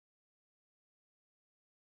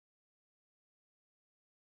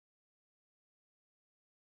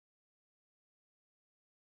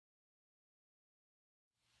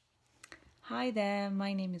Hi there,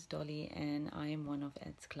 my name is Dolly and I am one of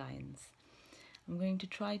Ed's clients. I'm going to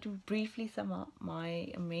try to briefly sum up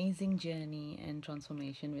my amazing journey and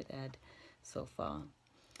transformation with Ed so far.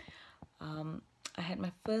 I had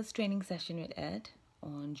my first training session with Ed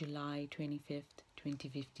on July 25th,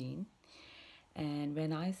 2015. And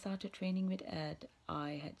when I started training with Ed,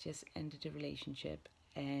 I had just ended a relationship,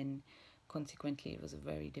 and consequently, it was a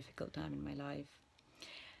very difficult time in my life.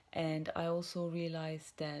 And I also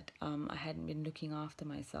realized that I hadn't been looking after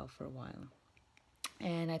myself for a while.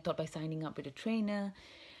 And I thought by signing up with a trainer,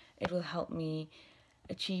 it will help me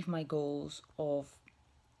achieve my goals of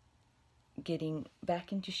getting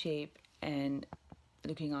back into shape and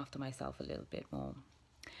looking after myself a little bit more.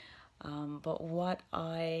 But what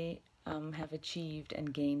I have achieved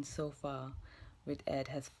and gained so far with Ed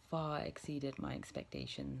has far exceeded my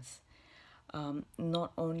expectations.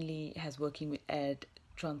 Not only has working with Ed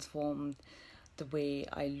transformed the way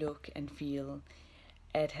I look and feel,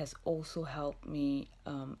 Ed has also helped me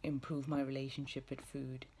improve my relationship with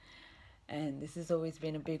food. And this has always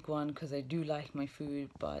been a big one because I do like my food,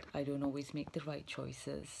 but I don't always make the right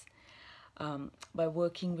choices. By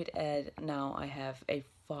working with Ed, now I have a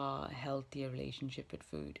far healthier relationship with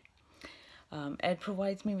food. Ed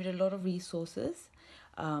provides me with a lot of resources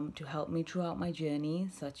to help me throughout my journey,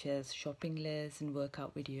 such as shopping lists and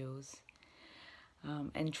workout videos.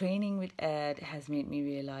 And training with Ed has made me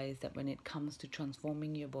realize that when it comes to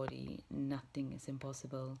transforming your body, nothing is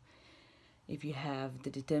impossible if you have the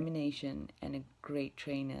determination and a great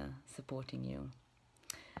trainer supporting you.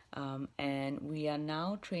 And we are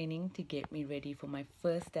now training to get me ready for my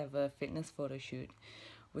first ever fitness photo shoot,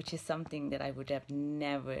 which is something that I would have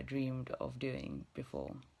never dreamed of doing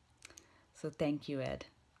before. So thank you, Ed,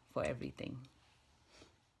 for everything.